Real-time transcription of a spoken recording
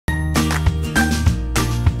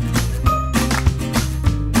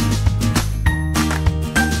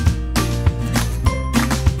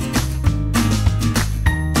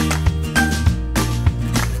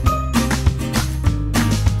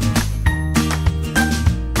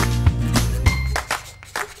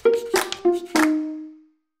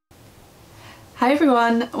Hi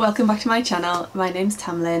everyone, welcome back to my channel. My name's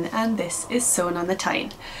Tamlyn and this is Sewn on the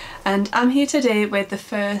Tyne. And I'm here today with the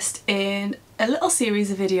first in a little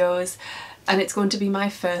series of videos, and it's going to be my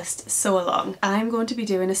first sew along. I'm going to be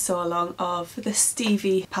doing a sew along of the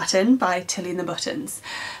Stevie pattern by Pt.1.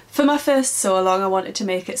 For my first sew along I wanted to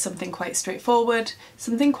make it something quite straightforward,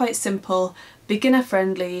 something quite simple, beginner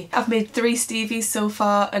friendly. I've made 3 Stevies so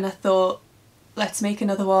far and I thought let's make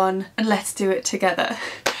another one and let's do it together.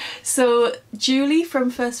 So Julie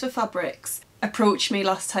from First for Fabrics approached me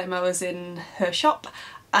last time I was in her shop,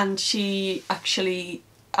 and she actually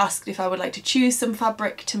asked if I would like to choose some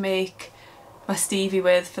fabric to make my Stevie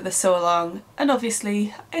with for the sew along, and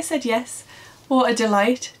obviously I said yes. What a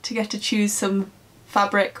delight to get to choose some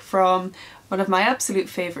fabric from one of my absolute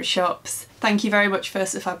favourite shops. Thank you very much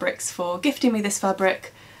First for Fabrics for gifting me this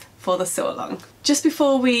fabric for the sew along. Just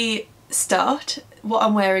before we start, what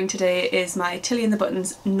I'm wearing today is my Tilly and the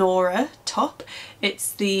Buttons Nora top.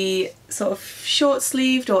 It's the sort of short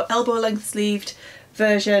sleeved or elbow length sleeved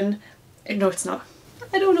version. No, it's not.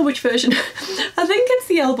 I don't know which version. I think it's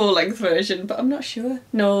the elbow length version, but I'm not sure.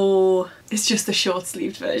 No, it's just the short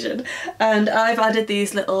sleeved version. And I've added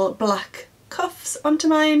these little black cuffs onto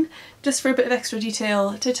mine just for a bit of extra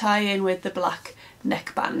detail to tie in with the black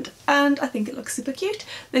neckband, and I think it looks super cute.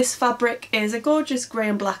 This fabric is a gorgeous grey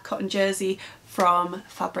and black cotton jersey from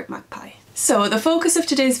Fabric Magpie. So the focus of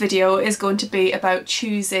today's video is going to be about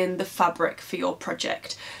choosing the fabric for your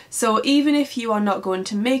project. So even if you are not going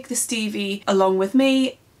to make the Stevie along with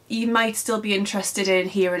me, you might still be interested in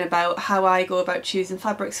hearing about how I go about choosing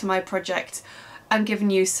fabrics for my project and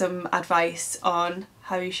giving you some advice on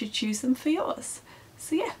how you should choose them for yours.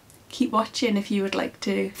 So yeah, keep watching if you would like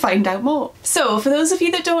to find out more. So for those of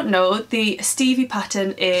you that don't know, the Stevie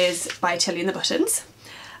pattern is by Tilly and the Buttons,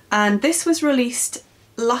 and this was released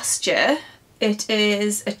last year. It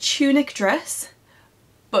is a tunic dress,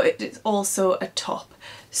 but it is also a top.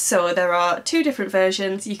 So there are 2 different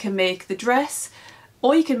versions. You can make the dress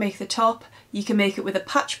or you can make the top. You can make it with a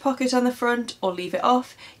patch pocket on the front or leave it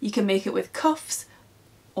off. You can make it with cuffs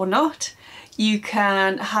or not. You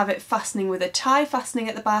can have it fastening with a tie fastening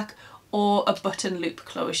at the back or a button loop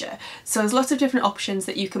closure. So there's lots of different options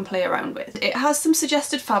that you can play around with. It has some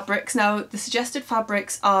suggested fabrics. Now the suggested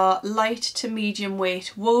fabrics are light to medium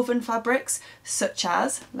weight woven fabrics such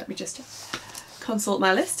as, let me just consult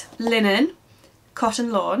my list, linen,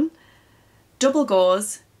 cotton lawn, double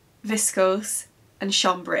gauze, viscose and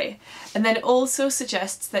chambray. And then it also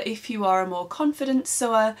suggests that if you are a more confident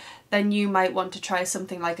sewer, then you might want to try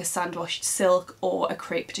something like a sand-washed silk or a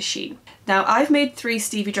crepe de chine. Now I've made 3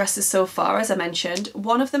 Stevie dresses so far, as I mentioned.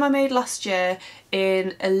 One of them I made last year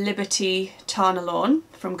in a Liberty Tana lawn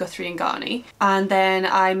from Guthrie & Garney, and then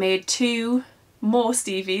I made 2 more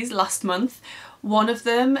Stevies last month. One of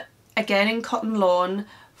them again in cotton lawn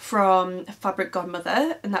from Fabric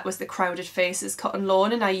Godmother, and that was the Crowded Faces cotton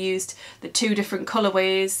lawn, and I used the 2 different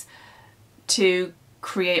colourways to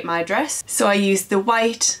create my dress. So I used the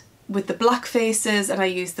white with the black faces and I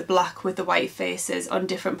used the black with the white faces on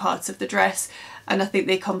different parts of the dress, and I think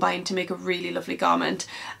they combined to make a really lovely garment.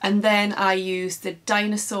 And then I used the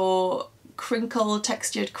dinosaur crinkle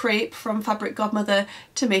textured crepe from Fabric Godmother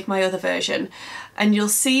to make my other version. And you'll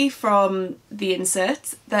see from the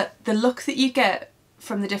inserts that the look that you get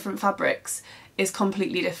from the different fabrics is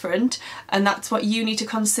completely different, and that's what you need to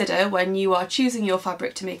consider when you are choosing your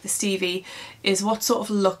fabric to make the Stevie, is what sort of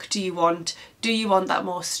look do you want? Do you want that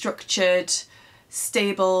more structured,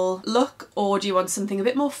 stable look, or do you want something a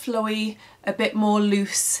bit more flowy, a bit more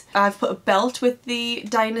loose? I've put a belt with the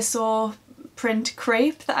dinosaur print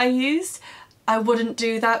crepe that I used. I wouldn't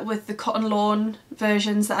do that with the cotton lawn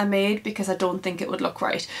versions that I made because I don't think it would look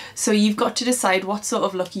right. So you've got to decide what sort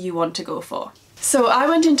of look you want to go for. So I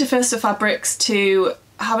went into First for Fabrics to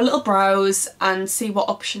have a little browse and see what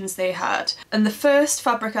options they had. And the first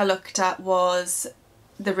fabric I looked at was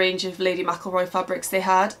the range of Lady McElroy fabrics they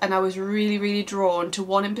had, and I was really drawn to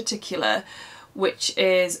one in particular, which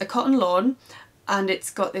is a cotton lawn, and it's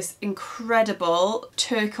got this incredible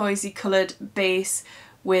turquoisey coloured base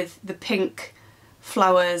with the pink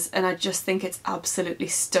flowers, and I just think it's absolutely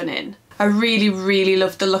stunning. I really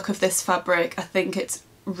love the look of this fabric. I think it's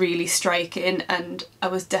really striking and I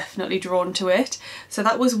was definitely drawn to it. So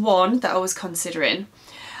that was one that I was considering.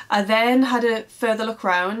 I then had a further look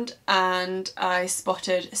round and I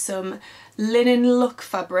spotted some linen look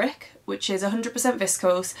fabric, which is 100%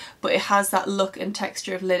 viscose, but it has that look and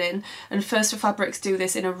texture of linen, and First for Fabrics do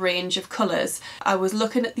this in a range of colours. I was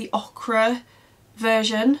looking at the ochre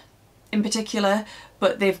version in particular,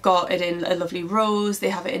 but they've got it in a lovely rose, they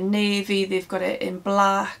have it in navy, they've got it in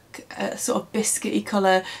black, a sort of biscuity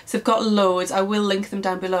colour, so they've got loads. I will link them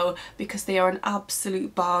down below because they are an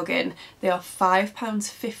absolute bargain. They are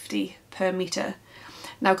 £5.50 per metre.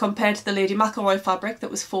 Now compared to the Lady McElroy fabric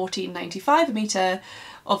that was £14.95 a metre,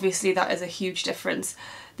 obviously that is a huge difference.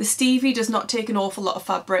 The Stevie does not take an awful lot of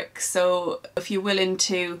fabric, so if you're willing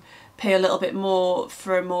to pay a little bit more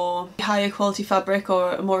for a more higher quality fabric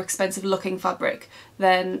or a more expensive looking fabric,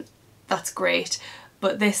 then that's great.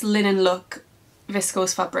 But this linen look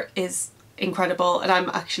viscose fabric is incredible, and I'm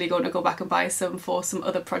actually going to go back and buy some for some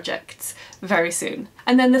other projects very soon.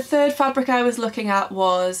 And then the third fabric I was looking at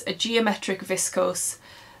was a geometric viscose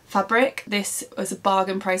fabric. This was a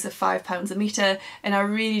bargain price of £5 a metre, and I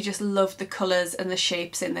really just loved the colours and the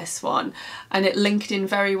shapes in this one, and it linked in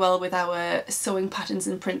very well with our Sewing Patterns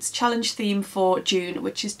and Prints challenge theme for June,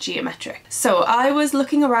 which is geometric. So I was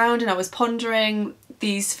looking around and I was pondering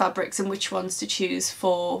these fabrics and which ones to choose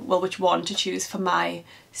for, well, which one to choose for my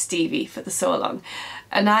Stevie for the sew along,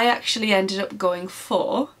 and I actually ended up going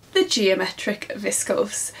for the geometric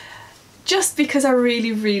viscose just because I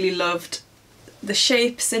really loved the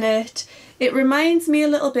shapes in it. It reminds me a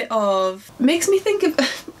little bit of, makes me think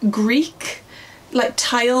of Greek, like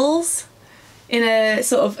tiles in a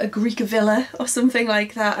sort of a Greek villa or something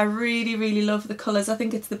like that. I really love the colours. I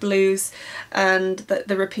think it's the blues and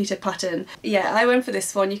the repeated pattern. Yeah, I went for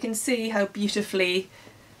this one. You can see how beautifully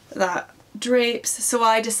that drapes, so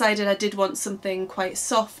I decided I did want something quite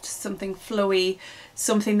soft, something flowy,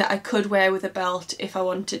 something that I could wear with a belt if I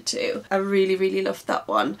wanted to. I really loved that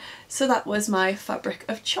one, so that was my fabric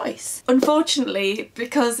of choice. Unfortunately,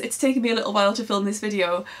 because it's taken me a little while to film this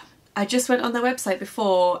video, I just went on their website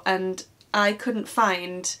before and I couldn't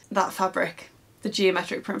find that fabric, the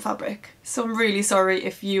geometric print fabric, so I'm really sorry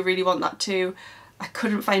if you really want that too. I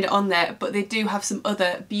couldn't find it on there, but they do have some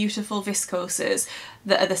other beautiful viscoses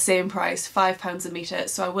that are the same price, £5 a metre,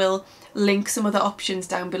 so I will link some other options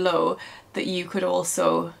down below that you could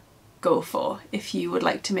also go for if you would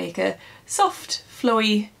like to make a soft,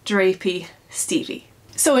 flowy, drapey Stevie.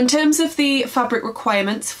 So in terms of the fabric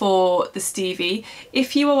requirements for the Stevie,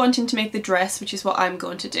 if you are wanting to make the dress, which is what I'm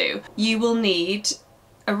going to do, you will need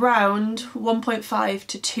around 1.5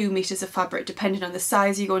 to 2 metres of fabric depending on the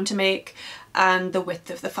size you're going to make and the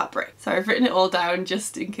width of the fabric. So I've written it all down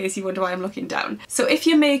just in case you wonder why I'm looking down. So if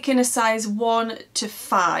you're making a size 1 to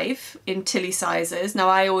 5 in Tilly sizes, now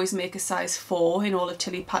I always make a size 4 in all of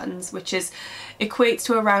Tilly patterns, which equates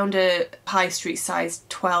to around a high street size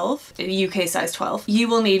 12, a UK size 12. You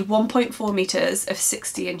will need 1.4 metres of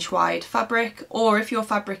 60-inch wide fabric, or if your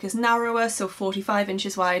fabric is narrower, so 45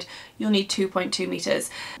 inches wide, you'll need 2.2 metres.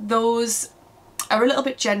 Those are a little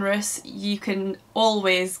bit generous. You can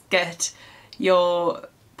always get your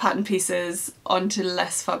pattern pieces onto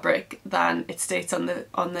less fabric than it states on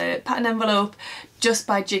the pattern envelope just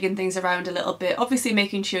by jigging things around a little bit, obviously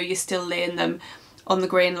making sure you're still laying them on the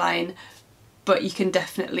grain line, but you can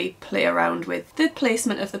definitely play around with the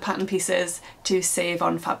placement of the pattern pieces to save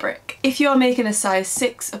on fabric. If you're making a size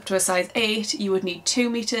 6 up to a size 8, you would need 2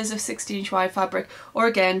 metres of 60-inch wide fabric, or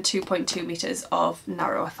again 2.2 metres of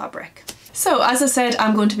narrower fabric. So as I said,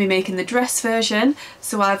 I'm going to be making the dress version,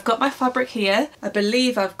 so I've got my fabric here. I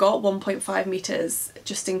believe I've got 1.5 metres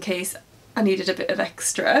just in case I needed a bit of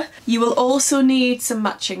extra. You will also need some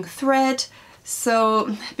matching thread,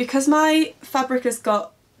 so because my fabric has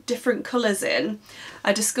got different colours in,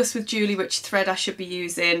 I discussed with Julie which thread I should be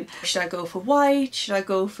using. Should I go for white? Should I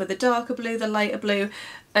go for the darker blue, the lighter blue?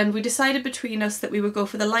 And we decided between us that we would go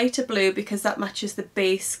for the lighter blue because that matches the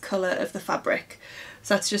base colour of the fabric.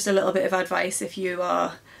 So that's just a little bit of advice if you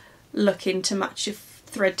are looking to match your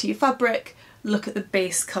thread to your fabric, look at the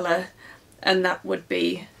base colour and that would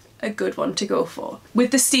be a good one to go for. With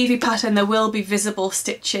the Stevie pattern there will be visible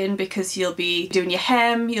stitching because you'll be doing your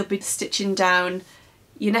hem, you'll be stitching down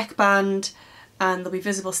your neckband, and there'll be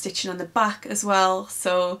visible stitching on the back as well,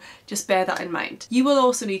 so just bear that in mind. You will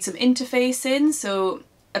also need some interfacing, so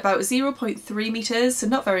about 0.3 metres, so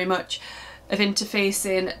not very much, of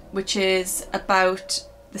interfacing, which is about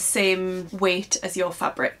the same weight as your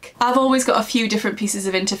fabric. I've always got a few different pieces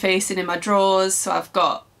of interfacing in my drawers, so I've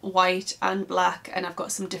got white and black and I've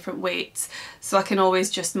got some different weights, so I can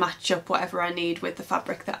always just match up whatever I need with the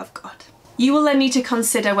fabric that I've got. You will then need to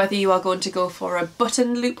consider whether you are going to go for a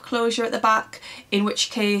button loop closure at the back, in which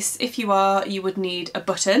case if you are, you would need a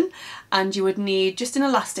button and you would need just an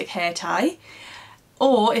elastic hair tie.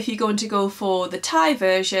 Or if you're going to go for the tie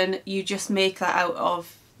version, you just make that out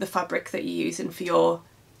of the fabric that you're using for your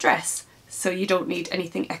dress, so you don't need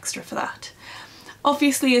anything extra for that.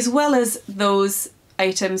 Obviously, as well as those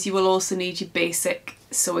items, you will also need your basic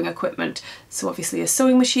sewing equipment. So obviously a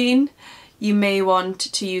sewing machine. You may want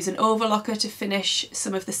to use an overlocker to finish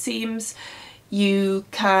some of the seams. You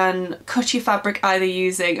can cut your fabric either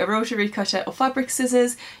using a rotary cutter or fabric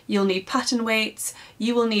scissors. You'll need pattern weights.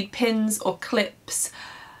 You will need pins or clips.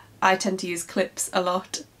 I tend to use clips a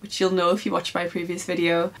lot, which you'll know if you watch my previous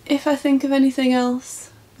video. If I think of anything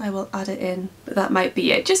else, I will add it in, but that might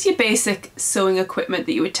be it. Just your basic sewing equipment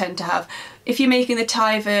that you would tend to have. If you're making the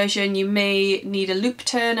tie version, you may need a loop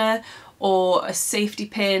turner or a safety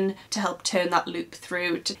pin to help turn that loop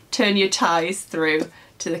through, to turn your ties through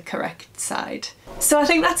to the correct side. So I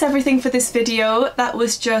think that's everything for this video. That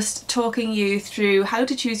was just talking you through how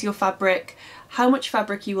to choose your fabric, how much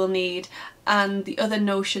fabric you will need, and the other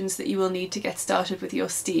notions that you will need to get started with your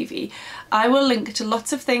Stevie. I will link to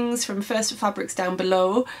lots of things from First for Fabrics down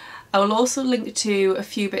below. I will also link to a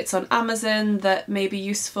few bits on Amazon that may be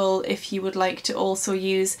useful if you would like to also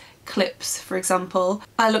use clips, for example.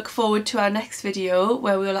 I look forward to our next video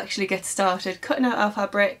where we'll actually get started cutting out our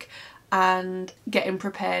fabric and getting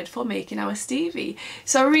prepared for making our Stevie.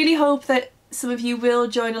 So I really hope that some of you will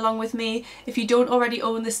join along with me. If you don't already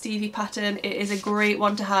own the Stevie pattern, it is a great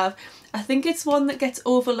one to have. I think it's one that gets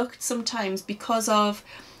overlooked sometimes because of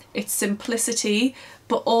its simplicity,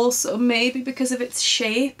 but also maybe because of its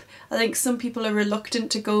shape. I think some people are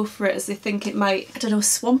reluctant to go for it as they think it might, I don't know,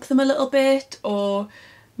 swamp them a little bit or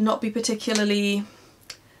not be particularly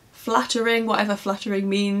flattering, whatever flattering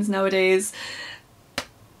means nowadays.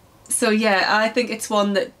 So yeah, I think it's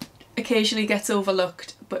one that occasionally gets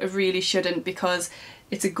overlooked, but it really shouldn't, because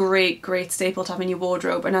it's a great staple to have in your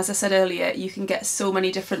wardrobe. And as I said earlier, you can get so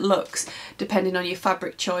many different looks depending on your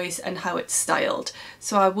fabric choice and how it's styled.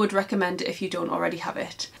 So I would recommend it if you don't already have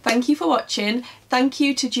it. Thank you for watching. Thank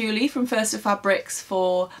you to Julie from First for Fabrics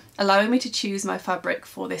for allowing me to choose my fabric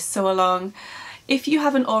for this sew along. If you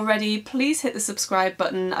haven't already, please hit the subscribe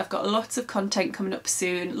button. I've got lots of content coming up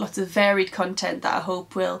soon, lots of varied content that I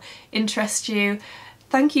hope will interest you.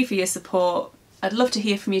 Thank you for your support. I'd love to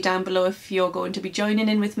hear from you down below if you're going to be joining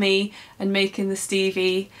in with me and making the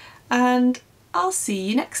Stevie, and I'll see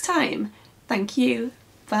you next time. Thank you.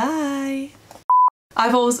 Bye.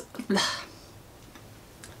 I was